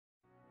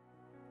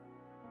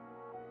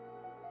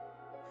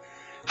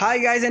Hi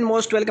guys, and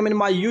most welcome in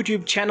my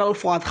YouTube channel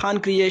for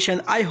Tharn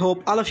creation. I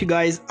hope all of you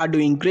guys are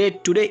doing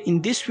great. Today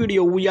in this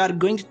video we are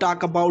going to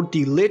talk about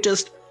the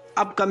latest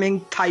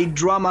upcoming Thai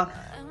drama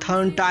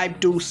Tharn Type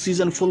 2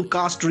 season full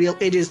cast, real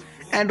ages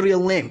and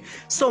real name.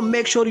 So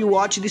make sure you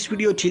watch this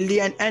video till the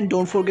end and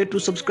don't forget to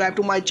subscribe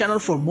to my channel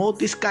for more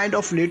this kind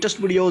of latest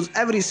videos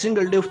every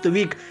single day of the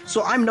week.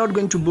 So I'm not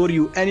going to bore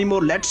you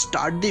anymore. Let's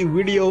start the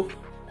video.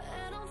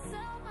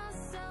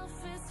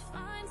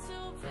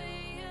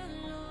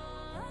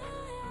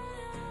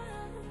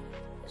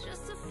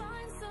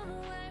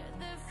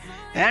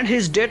 And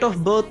his date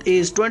of birth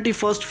is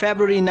 21st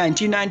February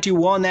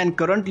 1991 and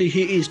currently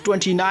he is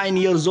 29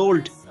 years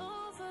old.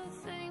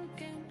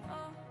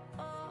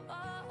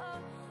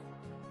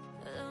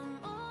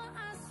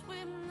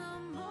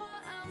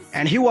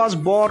 And he was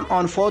born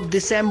on 4th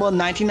December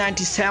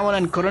 1997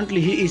 and currently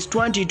he is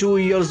 22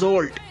 years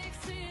old.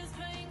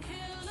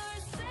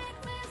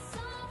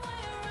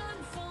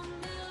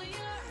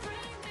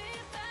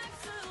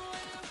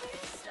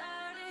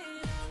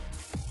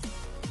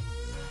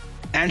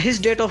 And his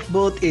date of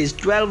birth is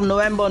 12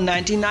 November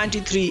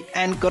 1993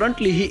 and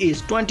currently he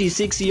is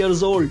 26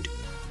 years old.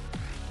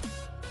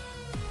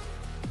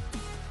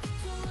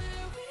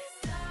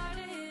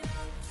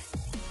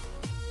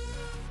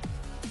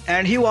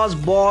 And he was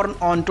born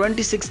on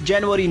 26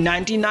 January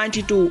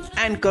 1992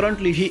 and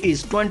currently he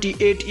is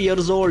 28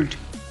 years old.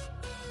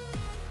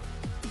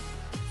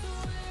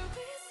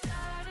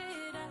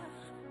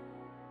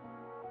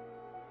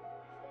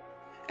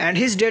 And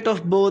his date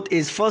of birth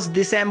is 1st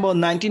December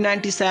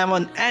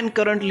 1997 and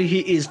currently he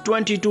is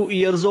 22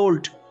 years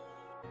old.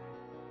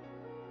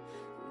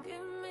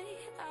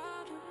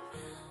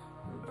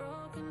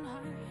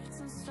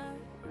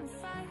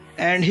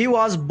 And he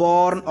was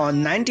born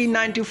on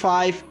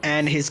 1995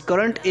 and his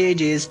current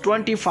age is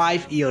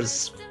 25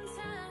 years.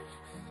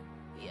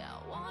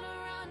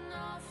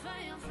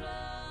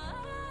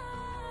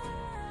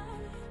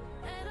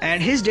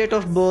 And his date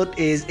of birth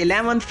is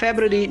 11th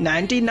February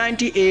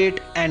 1998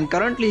 and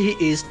currently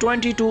he is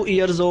 22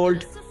 years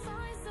old.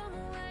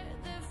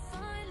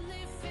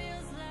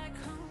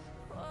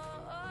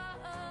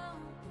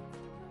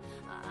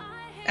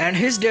 And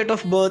his date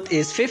of birth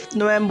is 5th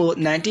November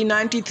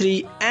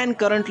 1993 and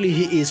currently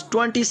he is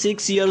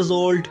 26 years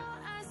old.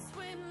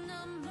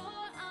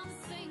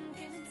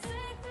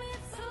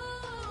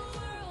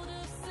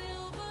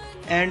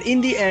 And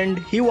in the end,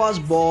 he was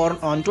born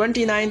on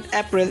 29th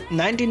April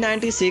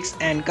 1996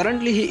 and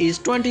currently he is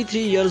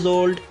 23 years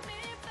old.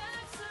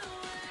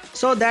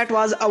 So that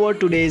was our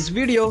today's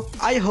video.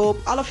 I hope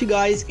all of you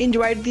guys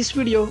enjoyed this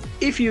video.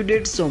 If you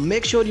did, so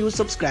make sure you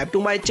subscribe to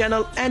my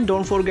channel and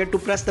don't forget to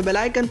press the bell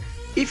icon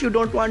if you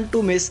don't want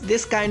to miss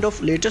this kind of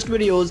latest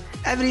videos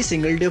every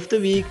single day of the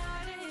week.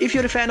 If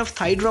you're a fan of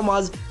Thai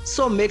dramas,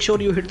 so make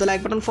sure you hit the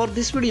like button for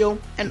this video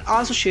and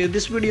also share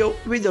this video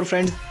with your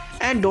friends.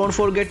 And don't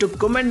forget to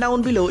comment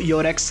down below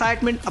your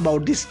excitement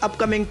about this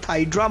upcoming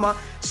Thai drama.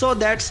 So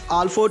that's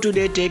all for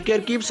today. Take care,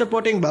 keep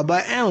supporting, bye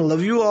bye and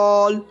love you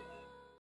all.